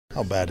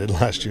How bad did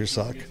last year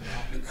suck?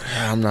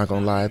 I'm not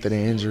gonna lie. After the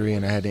injury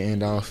and I had to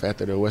end off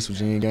after the West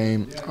Virginia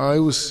game,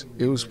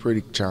 it was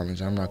pretty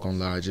challenging. I'm not gonna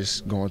lie.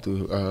 Just going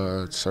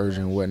through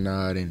surgery and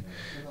whatnot, and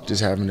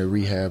just having to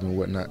rehab and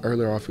whatnot.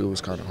 Earlier off, it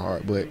was kind of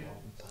hard, but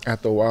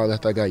after a while,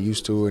 after I got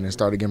used to it and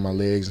started getting my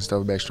legs and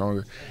stuff back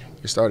stronger,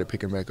 it started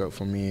picking back up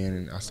for me,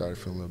 and I started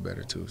feeling a little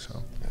better too.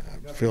 So.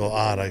 I feel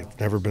odd. I've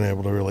never been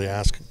able to really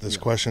ask this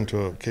question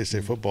to a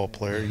K-State football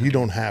player. You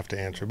don't have to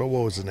answer, but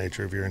what was the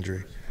nature of your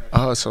injury?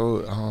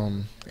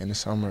 In the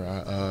summer,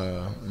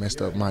 I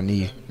messed up my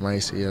knee, my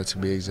ACL to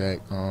be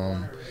exact.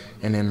 And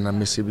then in the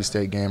Mississippi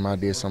State game, I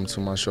did something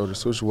to my shoulder,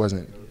 which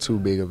wasn't too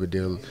big of a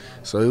deal.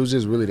 So it was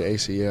just really the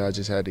ACL. I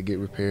just had to get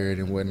repaired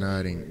and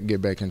whatnot and get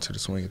back into the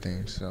swing of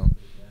things.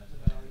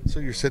 So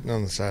you're sitting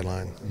on the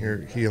sideline,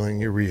 you're healing,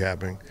 you're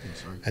rehabbing,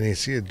 and you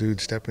see a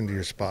dude step into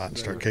your spot and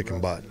start kicking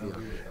butt.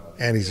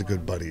 And he's a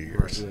good buddy of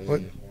yours.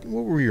 What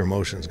were your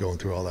emotions going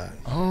through all that?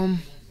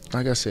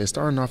 Like I said,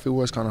 starting off, it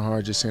was kind of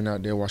hard just sitting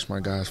out there, watch my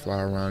guys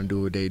fly around and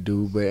do what they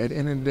do. But at the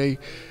end of the day,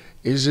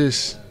 it's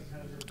just,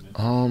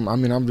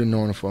 I've been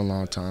knowing it for a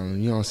long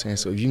time. You know what I'm saying?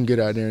 So if you can get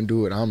out there and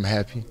do it, I'm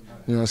happy. You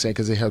know what I'm saying?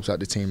 Because it helps out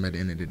the team at the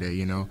end of the day,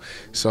 you know.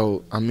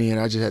 So, I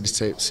just had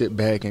to sit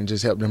back and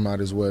just help them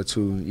out as well,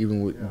 too,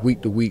 even with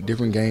week to week,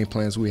 different game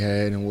plans we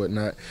had and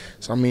whatnot.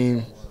 So,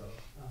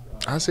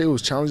 I say it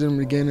was challenging in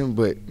the beginning,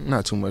 but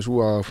not too much.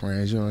 We're all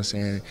friends, you know what I'm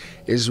saying?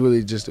 It's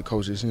really just the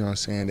coaches, you know what I'm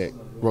saying, that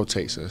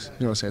rotates us,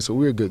 you know what I'm saying? So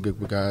we're a good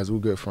group of guys, we're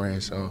good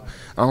friends. So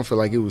I don't feel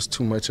like it was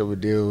too much of a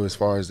deal as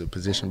far as the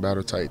position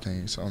battle type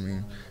thing. So,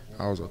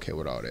 I was okay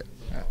with all that.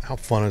 How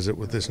fun is it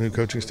with this new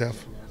coaching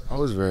staff? It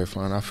was very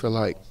fun. I feel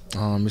like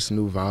it's a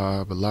new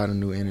vibe, a lot of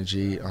new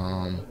energy.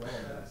 A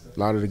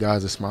lot of the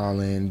guys are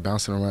smiling,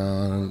 bouncing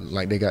around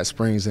like they got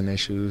springs in their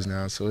shoes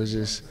now. So it's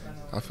just,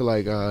 I feel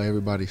like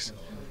everybody's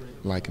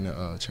liking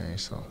the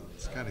change. So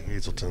Scotty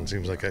Hazelton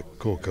seems like a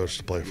cool coach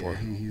to play for. Yeah,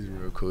 he's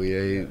real cool.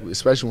 Yeah,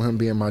 especially with him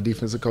being my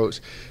defensive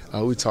coach.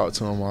 We talk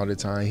to him all the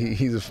time.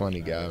 He's a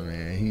funny guy,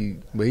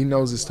 man. But he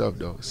knows his stuff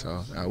though.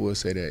 So I will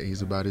say that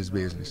he's about his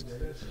business.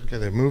 Okay,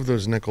 they moved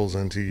those nickels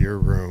into your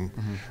room.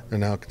 They're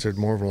now considered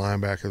more of a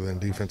linebacker than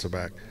defensive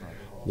back.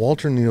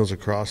 Walter kneels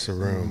across the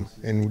room,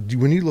 and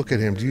when you look at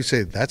him, do you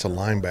say, that's a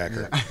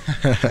linebacker?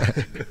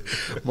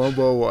 My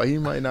boy, he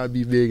might not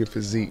be big in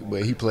physique,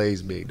 but he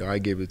plays big, though. I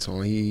give it to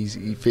him.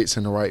 He fits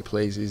in the right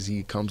places.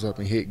 He comes up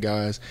and hit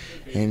guys,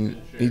 and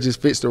he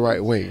just fits the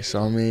right way.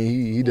 So,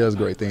 he does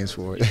great things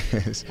for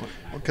it.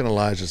 What can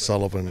Elijah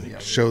Sullivan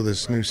show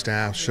this new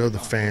staff, show the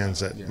fans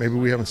that maybe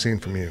we haven't seen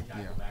from you?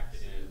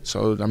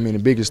 So, the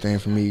biggest thing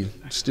for me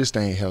is just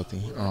staying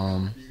healthy.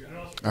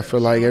 I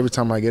feel like every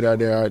time I get out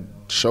there, I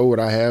show what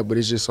I have, but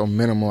it's just so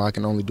minimal. I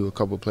can only do a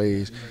couple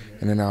plays,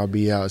 and then I'll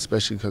be out,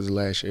 especially because of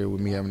last year with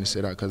me having to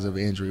sit out because of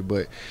an injury.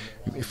 But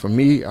for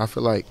me, I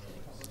feel like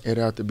it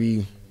have to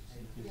be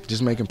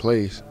just making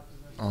plays,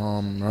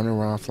 running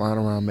around, flying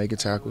around, making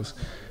tackles.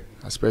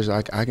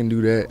 Especially I can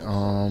do that.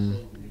 I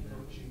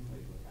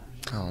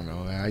don't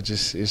know.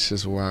 It's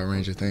just a wide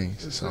range of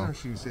things. It's so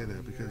interesting you say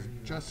that because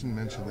Justin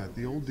mentioned that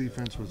the old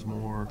defense was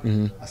more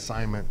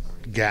assignment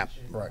gap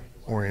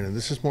oriented.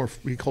 This is more,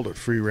 he called it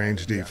free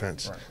range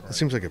defense. It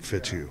seems like it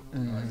fits you.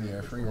 Yeah,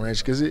 free range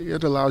because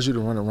it allows you to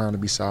run around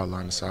and be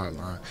sideline to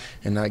sideline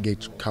and not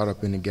get caught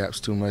up in the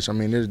gaps too much.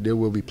 There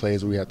will be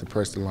plays where you have to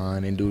press the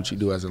line and do what you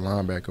do as a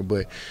linebacker,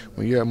 but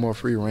when you have more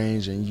free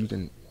range and you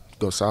can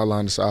go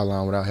sideline to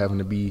sideline without having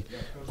to be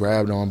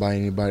grabbed on by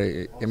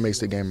anybody, it makes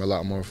the game a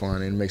lot more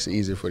fun and it makes it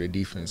easier for the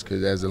defense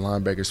because as the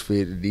linebackers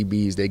fit, the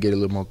DBs, they get a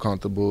little more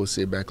comfortable,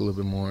 sit back a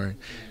little bit more, and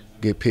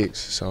get picks.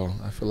 So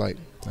I feel like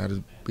that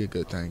would be a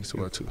good thing as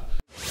well too.